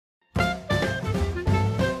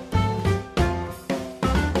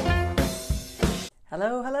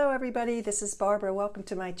Hello everybody, this is Barbara. Welcome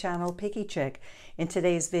to my channel, PickyChick. In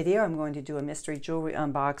today's video, I'm going to do a mystery jewelry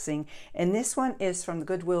unboxing, and this one is from the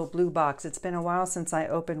Goodwill blue box. It's been a while since I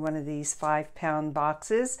opened one of these 5-pound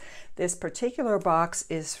boxes. This particular box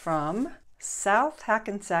is from South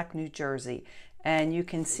Hackensack, New Jersey. And you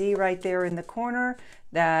can see right there in the corner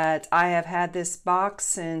that I have had this box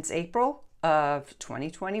since April of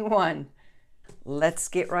 2021. Let's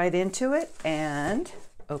get right into it and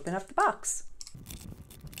open up the box.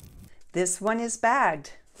 This one is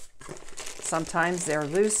bagged. Sometimes they're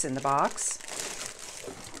loose in the box.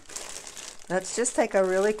 Let's just take a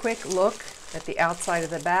really quick look at the outside of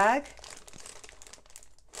the bag.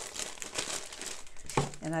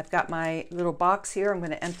 And I've got my little box here. I'm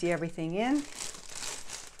going to empty everything in.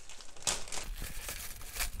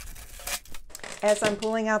 As I'm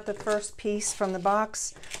pulling out the first piece from the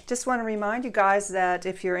box, just want to remind you guys that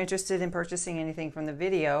if you're interested in purchasing anything from the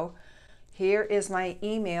video, here is my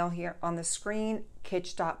email here on the screen,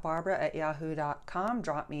 kitch.barbara@yahoo.com.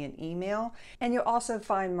 Drop me an email, and you'll also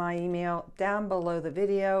find my email down below the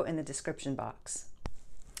video in the description box.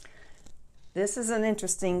 This is an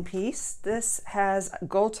interesting piece. This has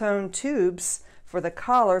gold tone tubes for the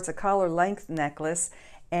collar. It's a collar length necklace,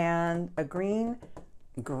 and a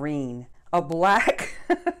black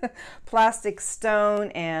plastic stone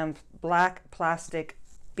and black plastic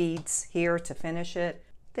beads here to finish it.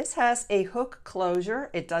 This has a hook closure.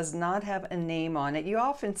 It does not have a name on it. You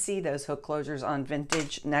often see those hook closures on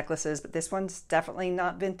vintage necklaces, but this one's definitely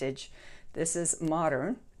not vintage. This is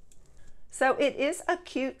modern. So it is a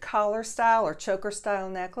cute collar style or choker style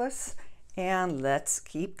necklace. And let's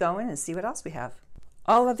keep going and see what else we have.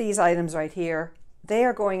 All of these items right here, they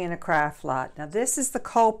are going in a craft lot. Now this is the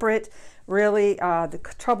culprit, really the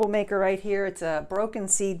troublemaker right here. It's a broken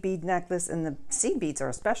seed bead necklace, and the seed beads are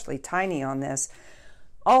especially tiny on this.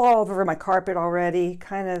 All over my carpet already,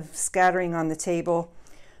 kind of scattering on the table.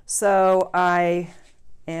 So I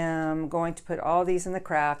am going to put all these in the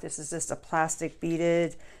craft. This is just a plastic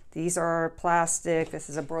beaded. These are plastic. This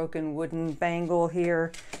is a broken wooden bangle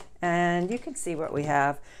here. And you can see what we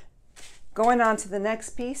have. Going on to the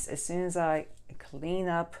next piece as soon as I clean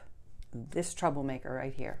up this troublemaker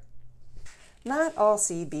right here. Not all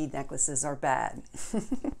seed bead necklaces are bad.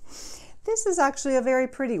 This is actually a very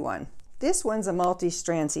pretty one. This one's a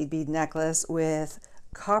multi-strand seed bead necklace with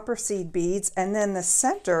copper seed beads, and then the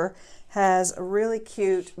center has really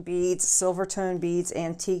cute beads, silver tone beads,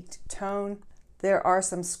 antique tone. There are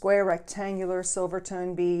some square rectangular silver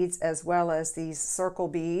tone beads, as well as these circle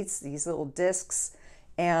beads, these little discs.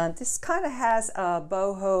 And this kind of has a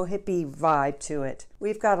boho hippie vibe to it.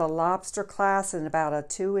 We've got a lobster clasp and about a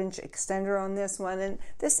 2-inch extender on this one, and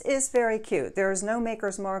this is very cute. There is no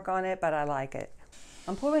maker's mark on it, but I like it.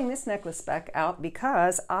 I'm pulling this necklace back out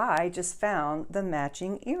because I just found the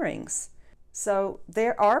matching earrings. So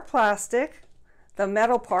there are plastic. The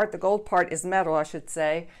metal part, the gold part is metal, I should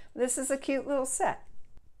say. This is a cute little set.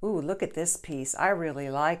 Ooh, look at this piece. I really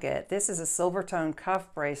like it. This is a silver tone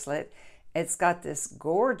cuff bracelet. It's got this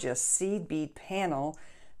gorgeous seed bead panel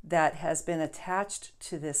that has been attached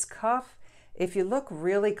to this cuff. If you look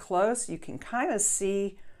really close, you can kind of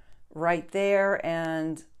see right there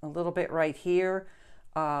and a little bit right here.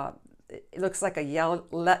 It looks like a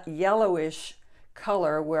yellowish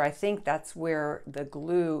color, where I think that's where the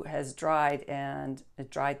glue has dried and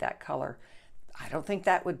it dried that color. I don't think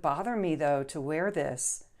that would bother me though to wear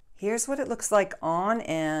this. Here's what it looks like on,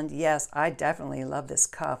 and yes, I definitely love this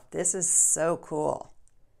cuff. This is so cool.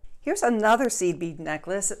 Here's another seed bead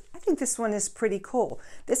necklace. I think this one is pretty cool.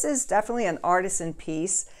 This is definitely an artisan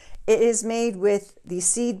piece. It is made with the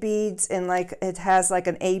seed beads, and it has like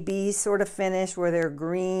an AB sort of finish where they're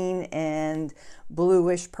green and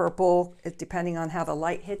bluish purple, depending on how the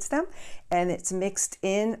light hits them. And it's mixed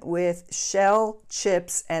in with shell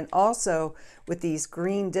chips and also with these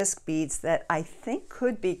green disc beads that I think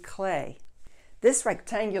could be clay. This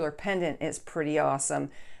rectangular pendant is pretty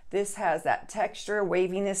awesome. This has that texture,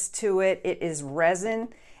 waviness to it. It is resin,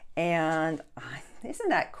 and isn't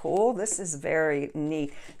that cool? This is very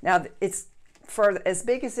neat. Now, it's for as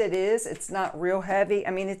big as it is, it's not real heavy.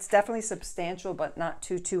 I mean, it's definitely substantial, but not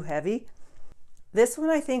too heavy. This one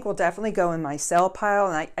I think will definitely go in my sell pile.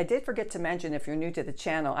 And I did forget to mention, if you're new to the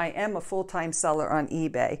channel, I am a full-time seller on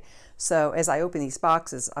eBay. So as I open these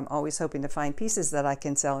boxes, I'm always hoping to find pieces that I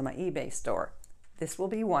can sell in my eBay store. This will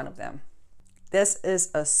be one of them. This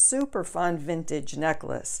is a super fun vintage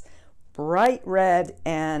necklace. Bright red,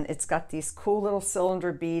 and it's got these cool little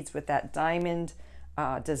cylinder beads with that diamond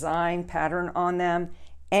design pattern on them.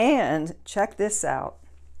 And check this out.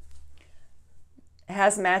 It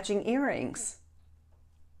has matching earrings.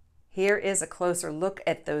 Here is a closer look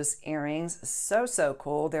at those earrings. So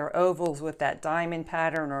cool. They're ovals with that diamond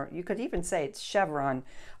pattern, or you could even say it's chevron.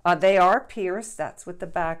 They are pierced. That's what the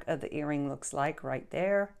back of the earring looks like right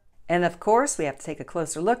there. And of course, we have to take a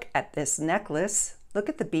closer look at this necklace. Look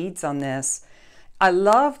at the beads on this. I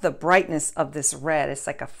love the brightness of this red. It's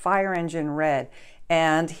like a fire engine red.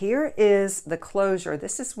 And here is the closure.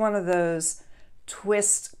 This is one of those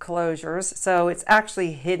twist closures. So it's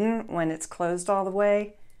actually hidden when it's closed all the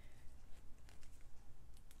way.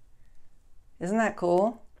 Isn't that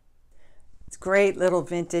cool? It's a great little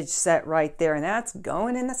vintage set right there, and that's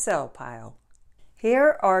going in the sell pile.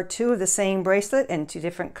 Here are two of the same bracelet in two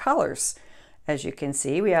different colors. As you can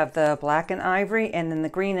see, we have the black and ivory and then the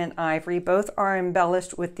green and ivory. Both are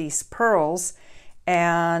embellished with these pearls,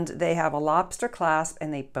 and they have a lobster clasp,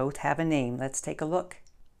 and they both have a name. Let's take a look.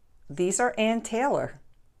 These are Ann Taylor.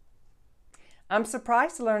 I'm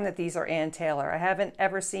surprised to learn that these are Ann Taylor. I haven't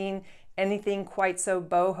ever seen anything quite so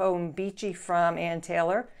boho and beachy from Ann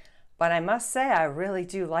Taylor, but I must say I really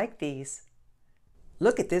do like these.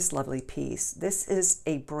 Look at this lovely piece. This is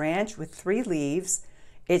a branch with 3 leaves.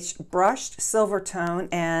 It's brushed silver tone,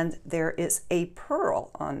 and there is a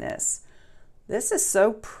pearl on this. This is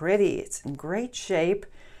so pretty. It's in great shape.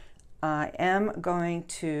 I am going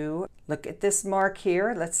to look at this mark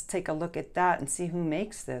here. Let's take a look at that and see who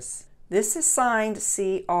makes this. This is signed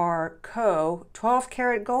C.R. Co. 12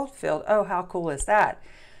 karat gold filled. Oh, how cool is that?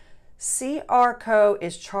 C.R. Co.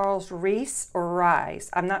 is Charles Reese or Rise.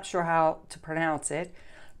 I'm not sure how to pronounce it,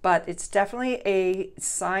 but it's definitely a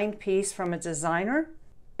signed piece from a designer.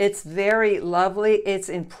 It's very lovely. It's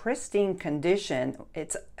in pristine condition.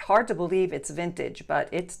 It's hard to believe it's vintage, but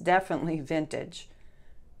it's definitely vintage.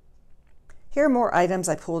 Here are more items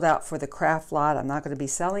I pulled out for the craft lot. I'm not going to be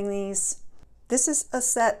selling these. This is a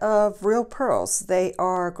set of real pearls. They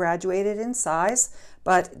are graduated in size,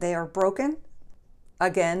 but they are broken.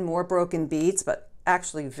 Again, more broken beads, but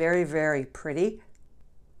actually very pretty.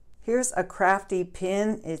 Here's a crafty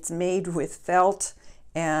pin. It's made with felt,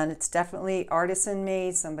 and it's definitely artisan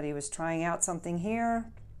made. Somebody was trying out something here.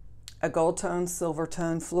 A gold tone, silver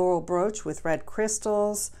tone floral brooch with red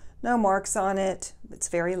crystals. No marks on it. It's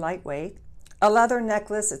very lightweight. A leather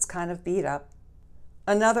necklace. It's kind of beat up.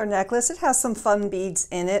 Another necklace. It has some fun beads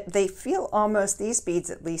in it. They feel almost, these beads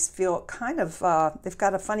at least, feel kind of, they've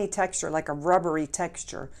got a funny texture, like a rubbery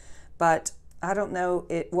texture, but I don't know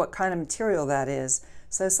what kind of material that is.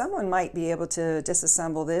 So someone might be able to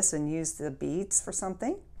disassemble this and use the beads for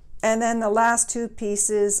something. And then the last 2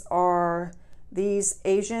 pieces are these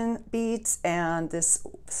Asian beads and this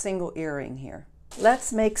single earring here.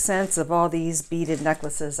 Let's make sense of all these beaded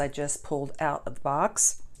necklaces I just pulled out of the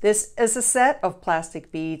box. This is a set of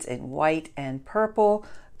plastic beads in white and purple.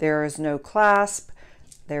 There is no clasp.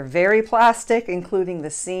 They're very plastic, including the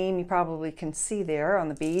seam. You probably can see there on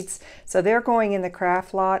the beads. So they're going in the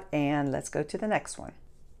craft lot, and let's go to the next one.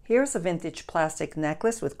 Here's a vintage plastic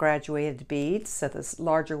necklace with graduated beads. So the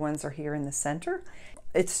larger ones are here in the center.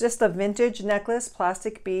 It's just a vintage necklace,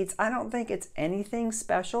 plastic beads. I don't think it's anything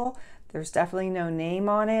special. There's definitely no name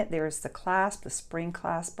on it. There's the clasp, the spring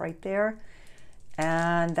clasp right there.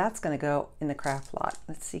 And that's going to go in the craft lot.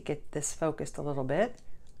 Let's see, get this focused a little bit.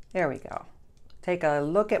 There we go. Take a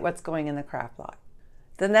look at what's going in the craft lot.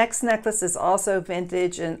 The next necklace is also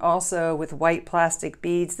vintage and also with white plastic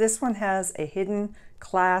beads. This one has a hidden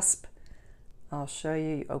clasp. I'll show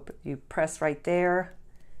you. You press right there,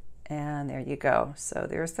 and there you go. So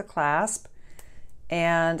there's the clasp.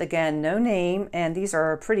 And again, no name, and these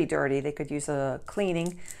are pretty dirty. They could use a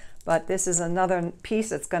cleaning, but this is another piece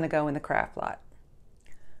that's going to go in the craft lot.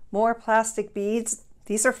 More plastic beads.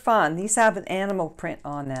 These are fun. These have an animal print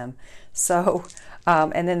on them. So,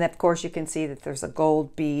 and then of course you can see that there's a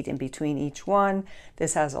gold bead in between each one.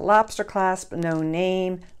 This has a lobster clasp, no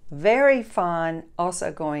name. Very fun,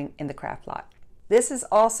 also going in the craft lot. This is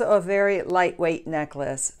also a very lightweight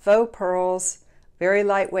necklace. Faux pearls, very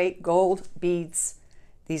lightweight gold beads.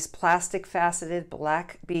 These plastic faceted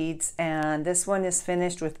black beads. And this one is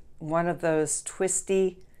finished with one of those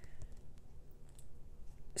twisty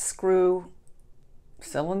screw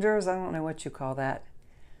cylinders. I don't know what you call that.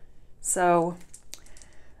 So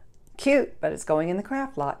cute, but it's going in the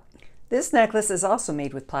craft lot. This necklace is also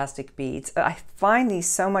made with plastic beads. I find these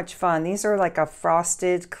so much fun. These are like a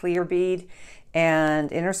frosted clear bead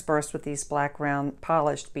and interspersed with these black round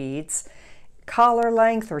polished beads. Collar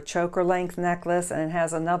length or choker length necklace, and it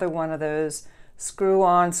has another one of those screw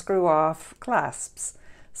on, screw off clasps.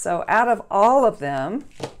 So out of all of them,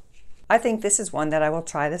 I think this is one that I will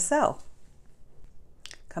try to sell.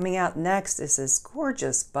 Coming out next is this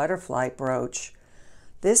gorgeous butterfly brooch.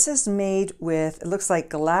 This is made with, it looks like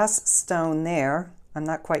glass stone there. I'm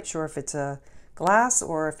not quite sure if it's a glass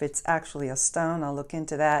or if it's actually a stone. I'll look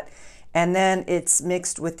into that. And then it's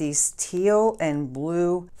mixed with these teal and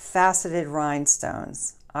blue faceted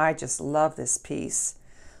rhinestones. I just love this piece.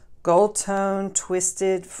 Gold tone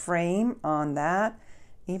twisted frame on that.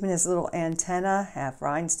 Even his little antenna have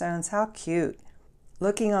rhinestones. How cute.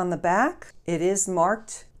 Looking on the back, it is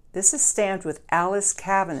marked. This is stamped with Alice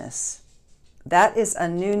Cavanis. That is a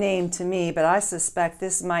new name to me, but I suspect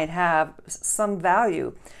this might have some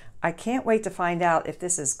value. I can't wait to find out if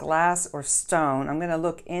this is glass or stone. I'm going to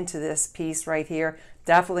look into this piece right here.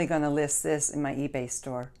 Definitely going to list this in my eBay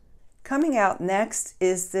store. Coming out next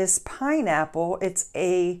is this pineapple. It's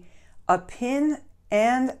a pin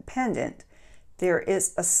and pendant. There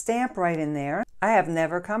is a stamp right in there. I have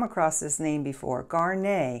never come across this name before,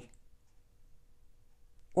 Garnet.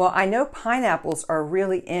 Well, I know pineapples are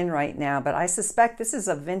really in right now, but I suspect this is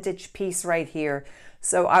a vintage piece right here.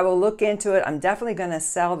 So I will look into it. I'm definitely going to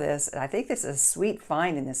sell this. I think this is a sweet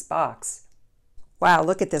find in this box. Wow,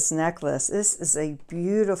 look at this necklace. This is a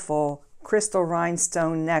beautiful crystal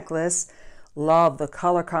rhinestone necklace. Love the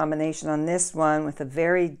color combination on this one with a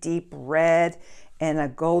very deep red and a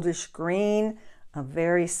goldish green, a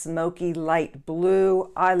very smoky light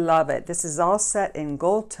blue. I love it. This is all set in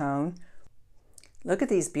gold tone. Look at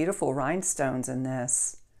these beautiful rhinestones in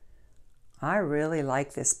this. I really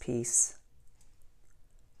like this piece.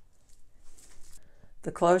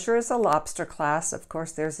 The closure is a lobster clasp. Of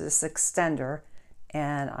course, there's this extender,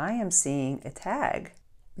 and I am seeing a tag.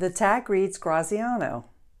 The tag reads Graziano.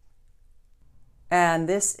 And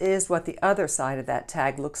this is what the other side of that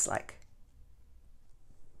tag looks like.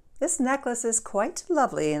 This necklace is quite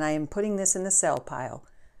lovely, and I am putting this in the sell pile.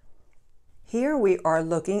 Here we are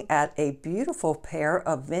looking at a beautiful pair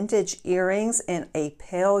of vintage earrings in a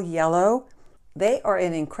pale yellow. They are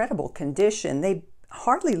in incredible condition. They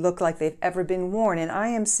hardly look like they've ever been worn, and I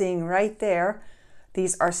am seeing right there,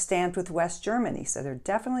 these are stamped with West Germany, so they're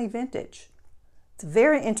definitely vintage. It's a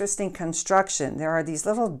very interesting construction. There are these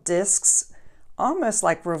little discs, almost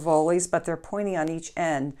like Rivolis, but they're pointing on each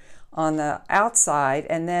end on the outside,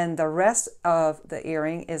 and then the rest of the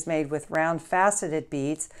earring is made with round faceted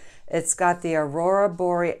beads. It's got the Aurora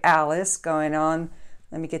Borealis going on.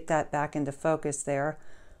 Let me get that back into focus there.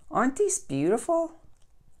 Aren't these beautiful?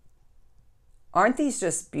 Aren't these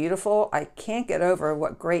just beautiful? I can't get over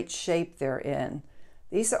what great shape they're in.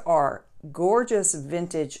 These are gorgeous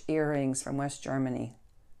vintage earrings from West Germany.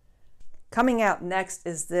 Coming out next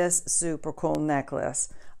is this super cool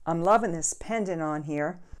necklace. I'm loving this pendant on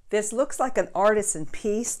here. This looks like an artisan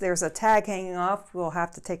piece. There's a tag hanging off. We'll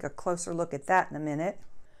have to take a closer look at that in a minute.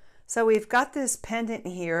 So we've got this pendant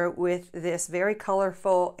here with this very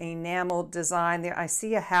colorful enamel design there. I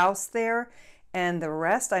see a house there, and the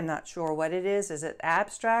rest I'm not sure what it is. Is it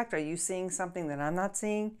abstract? Are you seeing something that I'm not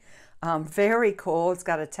seeing? Very cool. It's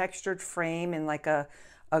got a textured frame in like a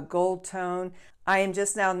gold tone. I am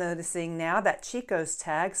just now noticing now that Chico's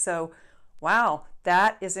tag. So wow,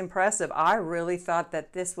 that is impressive. I really thought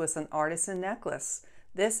that this was an artisan necklace.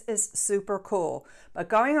 This is super cool. But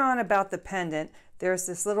going on about the pendant, there's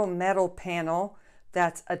this little metal panel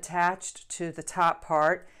that's attached to the top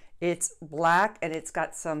part. It's black and it's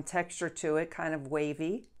got some texture to it, kind of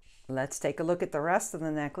wavy. Let's take a look at the rest of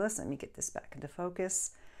the necklace. Let me get this back into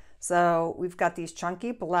focus. So we've got these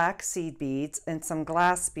chunky black seed beads and some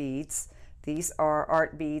glass beads. These are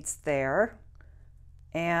art beads there.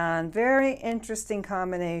 And very interesting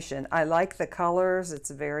combination. I like the colors.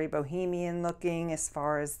 It's very bohemian looking as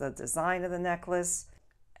far as the design of the necklace.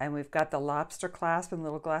 And we've got the lobster clasp and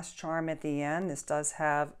little glass charm at the end. This does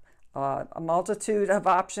have a multitude of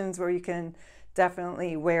options where you can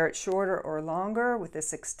definitely wear it shorter or longer with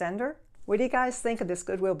this extender. What do you guys think of this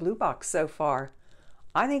Goodwill Blue Box so far?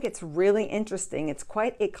 I think it's really interesting. It's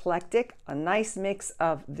quite eclectic, a nice mix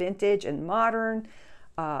of vintage and modern,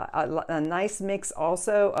 a nice mix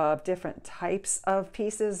also of different types of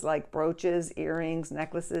pieces like brooches, earrings,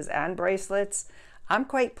 necklaces, and bracelets. I'm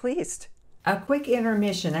quite pleased. A quick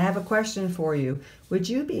intermission. I have a question for you. Would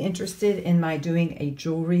you be interested in my doing a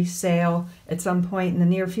jewelry sale at some point in the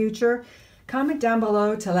near future? Comment down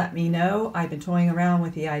below to let me know. I've been toying around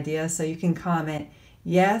with the idea, so you can comment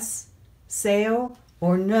yes, sale,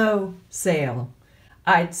 or no sale.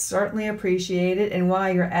 I'd certainly appreciate it, and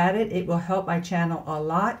while you're at it, it will help my channel a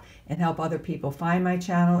lot and help other people find my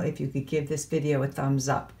channel if you could give this video a thumbs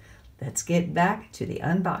up. Let's get back to the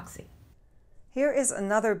unboxing. Here is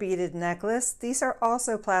another beaded necklace. These are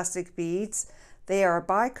also plastic beads. They are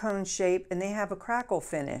bicone shape and they have a crackle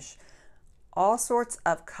finish. All sorts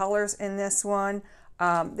of colors in this one.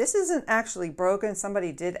 This isn't actually broken.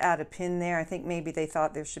 Somebody did add a pin there. I think maybe they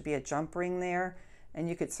thought there should be a jump ring there, and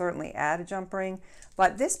you could certainly add a jump ring.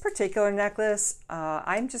 But this particular necklace,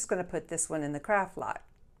 I'm just going to put this one in the craft lot.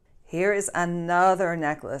 Here is another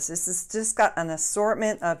necklace. This has just got an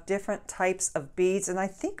assortment of different types of beads, and I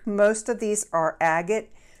think most of these are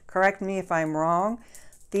agate. Correct me if I'm wrong.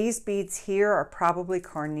 These beads here are probably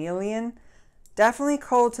carnelian. Definitely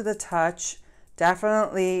cold to the touch.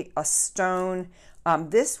 Definitely a stone.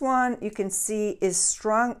 This one you can see is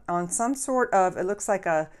strung on some sort of, it looks like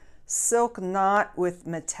a silk knot with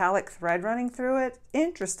metallic thread running through it.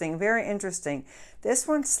 Interesting, very interesting. This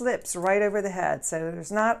one slips right over the head, so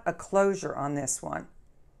there's not a closure on this one.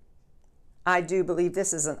 I do believe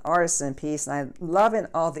this is an artisan piece, and I love in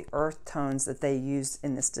all the earth tones that they used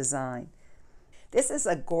in this design. This is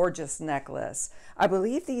a gorgeous necklace. I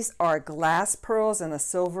believe these are glass pearls in a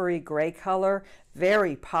silvery gray color,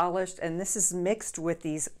 very polished, and this is mixed with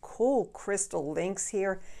these cool crystal links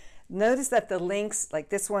here. Notice that the links, like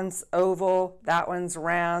this one's oval, that one's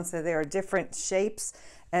round, so there are different shapes,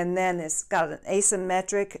 and then it's got an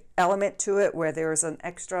asymmetric element to it where there's an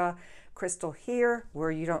extra crystal here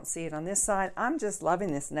where you don't see it on this side. I'm just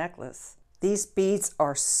loving this necklace. These beads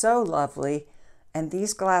are so lovely. And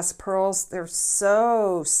these glass pearls, they're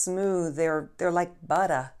so smooth. They're like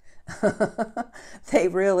butter. They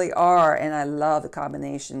really are. And I love the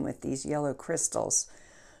combination with these yellow crystals.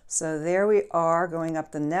 So there we are going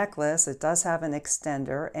up the necklace. It does have an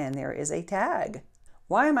extender and there is a tag.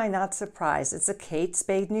 Why am I not surprised? It's a Kate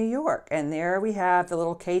Spade New York. And there we have the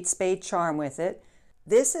little Kate Spade charm with it.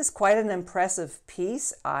 This is quite an impressive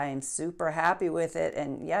piece. I'm super happy with it.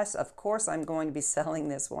 And yes, of course, I'm going to be selling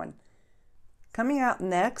this one. Coming out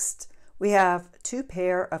next, we have two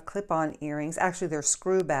pair of clip-on earrings. Actually, they're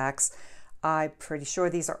screwbacks. I'm pretty sure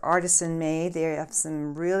these are artisan made. They have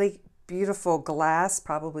some really beautiful glass,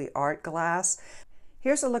 probably art glass.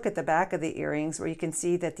 Here's a look at the back of the earrings where you can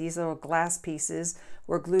see that these little glass pieces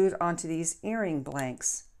were glued onto these earring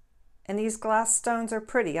blanks. And these glass stones are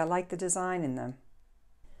pretty. I like the design in them.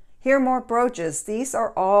 Here are more brooches. These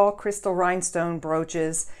are all crystal rhinestone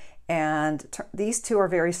brooches. And these two are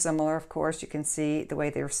very similar, of course. You can see the way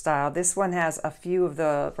they're styled. This one has a few of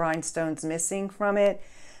the rhinestones missing from it.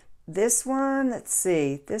 This one, let's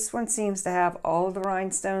see, this one seems to have all of the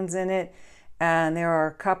rhinestones in it. And there are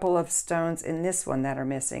a couple of stones in this one that are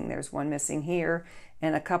missing. There's one missing here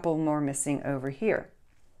and a couple more missing over here.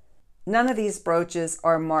 None of these brooches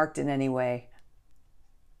are marked in any way.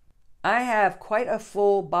 I have quite a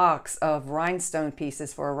full box of rhinestone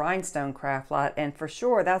pieces for a rhinestone craft lot, and for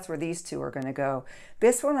sure that's where these two are going to go.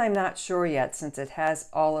 This one I'm not sure yet since it has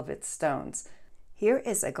all of its stones. Here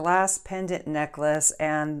is a glass pendant necklace,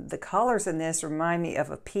 and the colors in this remind me of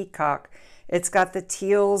a peacock. It's got the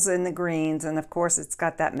teals and the greens, and of course it's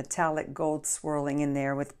got that metallic gold swirling in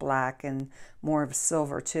there with black and more of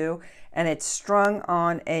silver too. And it's strung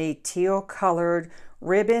on a teal colored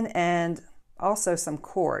ribbon and also some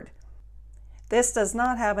cord. This does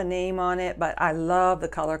not have a name on it, but I love the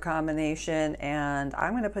color combination, and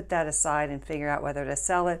I'm going to put that aside and figure out whether to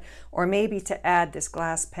sell it or maybe to add this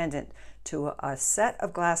glass pendant to a set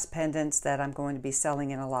of glass pendants that I'm going to be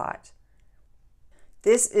selling in a lot.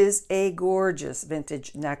 This is a gorgeous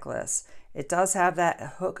vintage necklace. It does have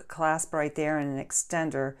that hook clasp right there and an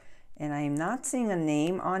extender, and I am not seeing a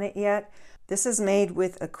name on it yet. This is made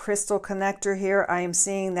with a crystal connector here. I am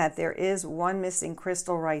seeing that there is one missing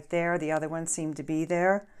crystal right there. The other ones seem to be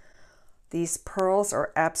there. These pearls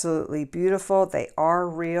are absolutely beautiful. They are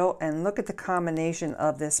real. And look at the combination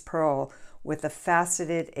of this pearl with the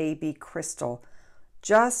faceted AB crystal.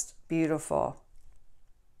 Just beautiful.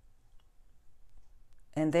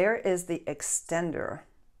 And there is the extender.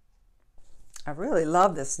 I really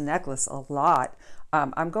love this necklace a lot.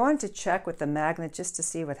 I'm going to check with the magnet just to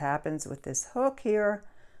see what happens with this hook here.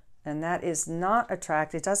 And that is not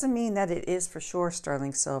attractive. It doesn't mean that it is for sure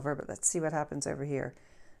sterling silver, but let's see what happens over here.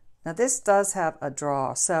 Now this does have a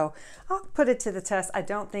draw, so I'll put it to the test. I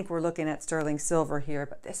don't think we're looking at sterling silver here,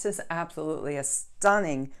 but this is absolutely a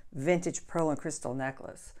stunning vintage pearl and crystal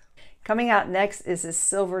necklace. Coming out next is this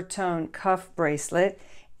silver tone cuff bracelet.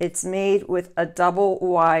 It's made with a double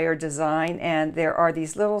wire design, and there are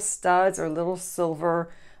these little studs or little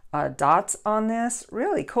silver dots on this.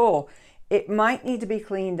 Really cool. It might need to be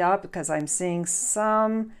cleaned up because I'm seeing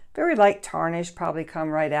some very light tarnish probably come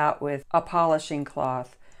right out with a polishing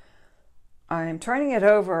cloth. I'm turning it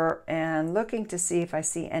over and looking to see if I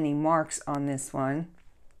see any marks on this one.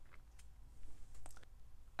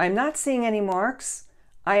 I'm not seeing any marks.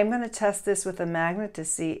 I am going to test this with a magnet to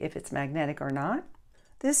see if it's magnetic or not.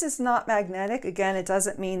 This is not magnetic. Again, it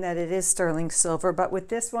doesn't mean that it is sterling silver, but with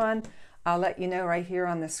this one, I'll let you know right here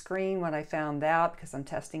on the screen what I found out because I'm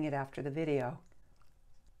testing it after the video.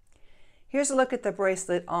 Here's a look at the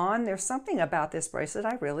bracelet on. There's something about this bracelet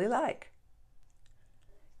I really like.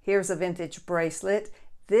 Here's a vintage bracelet.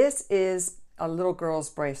 This is a little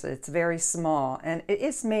girl's bracelet. It's very small and it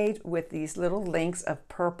is made with these little links of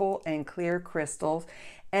purple and clear crystals.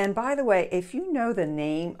 And by the way, if you know the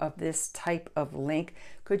name of this type of link,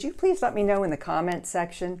 could you please let me know in the comment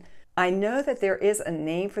section? I know that there is a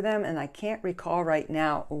name for them and I can't recall right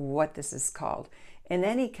now what this is called. In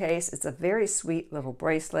any case, it's a very sweet little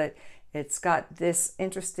bracelet. It's got this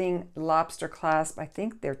interesting lobster clasp. I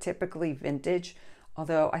think they're typically vintage,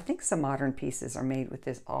 although I think some modern pieces are made with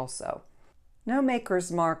this also. No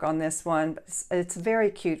maker's mark on this one, but it's very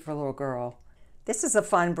cute for a little girl. This is a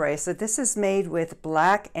fun bracelet. This is made with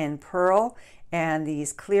black and pearl and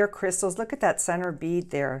these clear crystals. Look at that center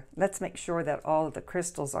bead there. Let's make sure that all of the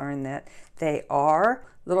crystals are in that. They are.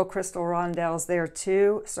 Little crystal rondelles there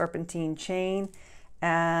too, serpentine chain,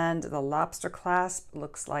 and the lobster clasp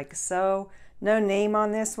looks like so. No name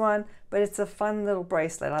on this one, but it's a fun little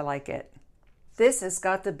bracelet. I like it. This has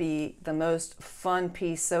got to be the most fun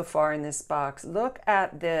piece so far in this box. Look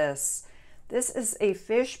at this. This is a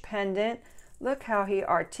fish pendant. Look how he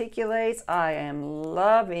articulates. I am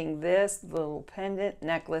loving this little pendant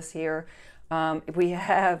necklace here. We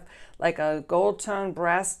have like a gold tone,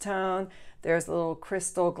 brass tone. There's a little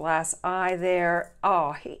crystal glass eye there.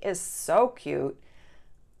 Oh, he is so cute.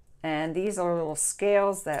 And these are little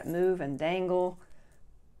scales that move and dangle.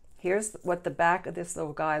 Here's what the back of this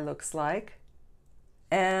little guy looks like.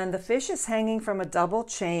 And the fish is hanging from a double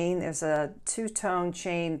chain. There's a two-tone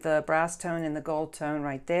chain, the brass tone and the gold tone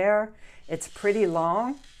right there. It's pretty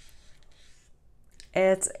long.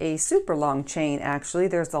 It's a super long chain, actually.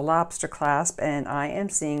 There's the lobster clasp, and I am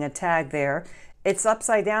seeing a tag there. It's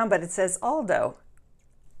upside down, but it says Aldo.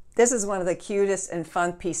 This is one of the cutest and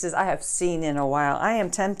fun pieces I have seen in a while. I am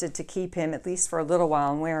tempted to keep him at least for a little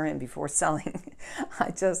while and wear him before selling.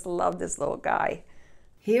 I just love this little guy.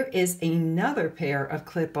 Here is another pair of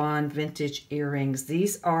clip-on vintage earrings.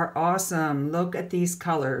 These are awesome. Look at these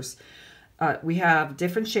colors. We have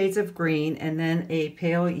different shades of green and then a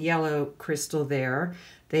pale yellow crystal there.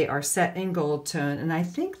 They are set in gold tone, and I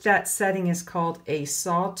think that setting is called a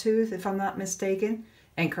sawtooth, if I'm not mistaken,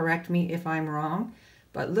 and correct me if I'm wrong.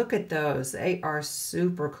 But look at those. They are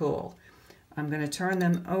super cool. I'm going to turn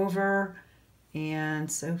them over. And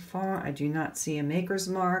so far, I do not see a maker's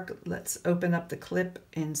mark. Let's open up the clip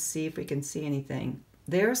and see if we can see anything.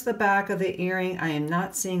 There's the back of the earring. I am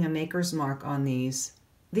not seeing a maker's mark on these.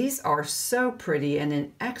 These are so pretty and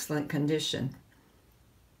in excellent condition.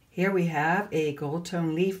 Here we have a gold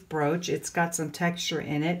tone leaf brooch. It's got some texture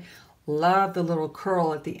in it. Love the little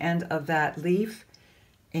curl at the end of that leaf.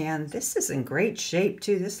 And this is in great shape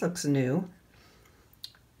too. This looks new.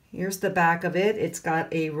 Here's the back of it. It's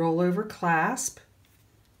got a rollover clasp,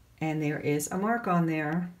 and there is a mark on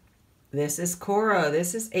there. This is Cora.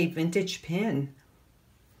 This is a vintage pin.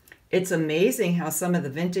 It's amazing how some of the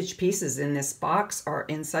vintage pieces in this box are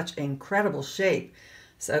in such incredible shape.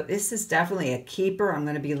 So this is definitely a keeper. I'm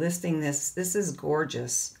going to be listing this. This is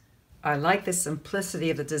gorgeous. I like the simplicity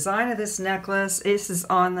of the design of this necklace. This is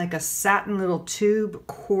on like a satin little tube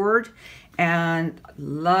cord. And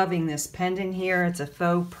loving this pendant here. It's a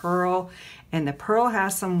faux pearl, and the pearl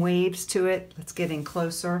has some waves to it. Let's get in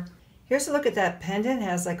closer. Here's a look at that pendant. It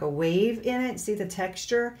has like a wave in it. See the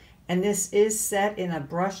texture? And this is set in a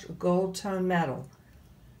brushed gold tone metal.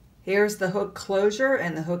 Here's the hook closure,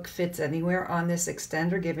 and the hook fits anywhere on this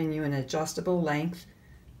extender, giving you an adjustable length.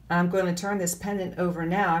 I'm going to turn this pendant over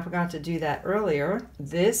now. I forgot to do that earlier.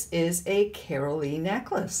 This is a Carolee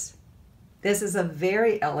necklace. This is a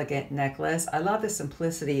very elegant necklace. I love the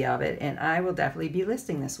simplicity of it, and I will definitely be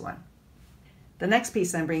listing this one. The next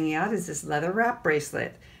piece I'm bringing out is this leather wrap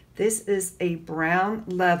bracelet. This is a brown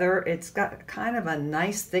leather. It's got kind of a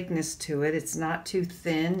nice thickness to it. It's not too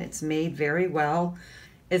thin. It's made very well.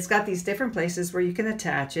 It's got these different places where you can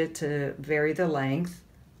attach it to vary the length,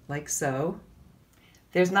 like so.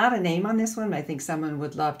 There's not a name on this one, but I think someone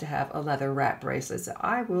would love to have a leather wrap bracelet, so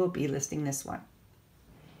I will be listing this one.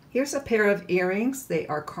 Here's a pair of earrings. They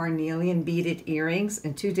are carnelian beaded earrings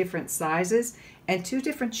in two different sizes and two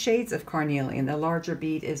different shades of carnelian. The larger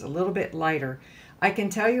bead is a little bit lighter. I can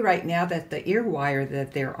tell you right now that the ear wire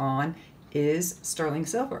that they're on is sterling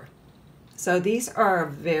silver. So these are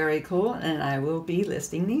very cool, and I will be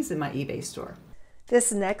listing these in my eBay store.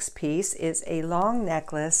 This next piece is a long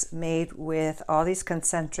necklace made with all these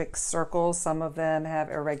concentric circles. Some of them have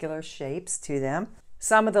irregular shapes to them.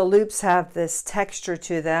 Some of the loops have this texture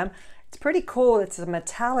to them. It's pretty cool. It's a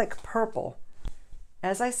metallic purple.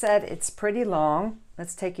 As I said, it's pretty long.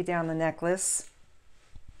 Let's take you down the necklace.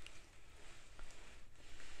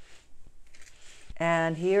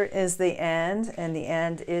 And here is the end, and the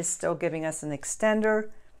end is still giving us an extender.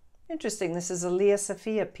 Interesting, this is a Leah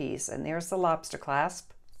Sophia piece, and there's the lobster clasp.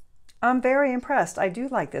 I'm very impressed. I do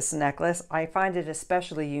like this necklace. I find it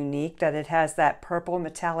especially unique that it has that purple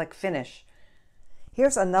metallic finish.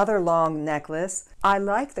 Here's another long necklace. I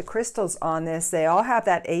like the crystals on this. They all have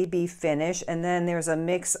that AB finish, and then there's a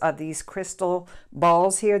mix of these crystal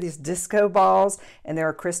balls here, these disco balls, and there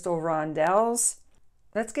are crystal rondelles.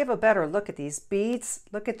 Let's give a better look at these beads.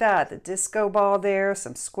 Look at that, the disco ball there,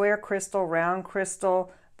 some square crystal, round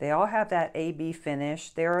crystal. They all have that AB finish.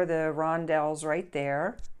 There are the rondelles right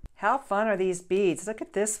there. How fun are these beads? Look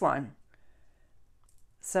at this one.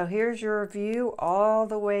 So here's your view all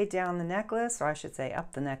the way down the necklace, or I should say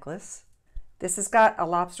up the necklace. This has got a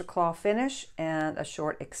lobster claw finish and a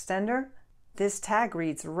short extender. This tag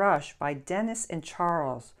reads Rush by Dennis and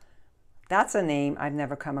Charles. That's a name I've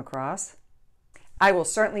never come across. I will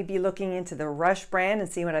certainly be looking into the Rush brand and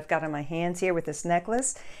see what I've got on my hands here with this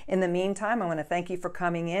necklace. In the meantime, I want to thank you for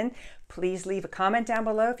coming in. Please leave a comment down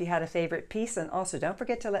below if you had a favorite piece, and also don't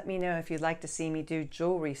forget to let me know if you'd like to see me do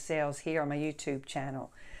jewelry sales here on my YouTube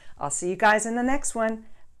channel. I'll see you guys in the next one.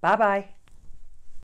 Bye-bye.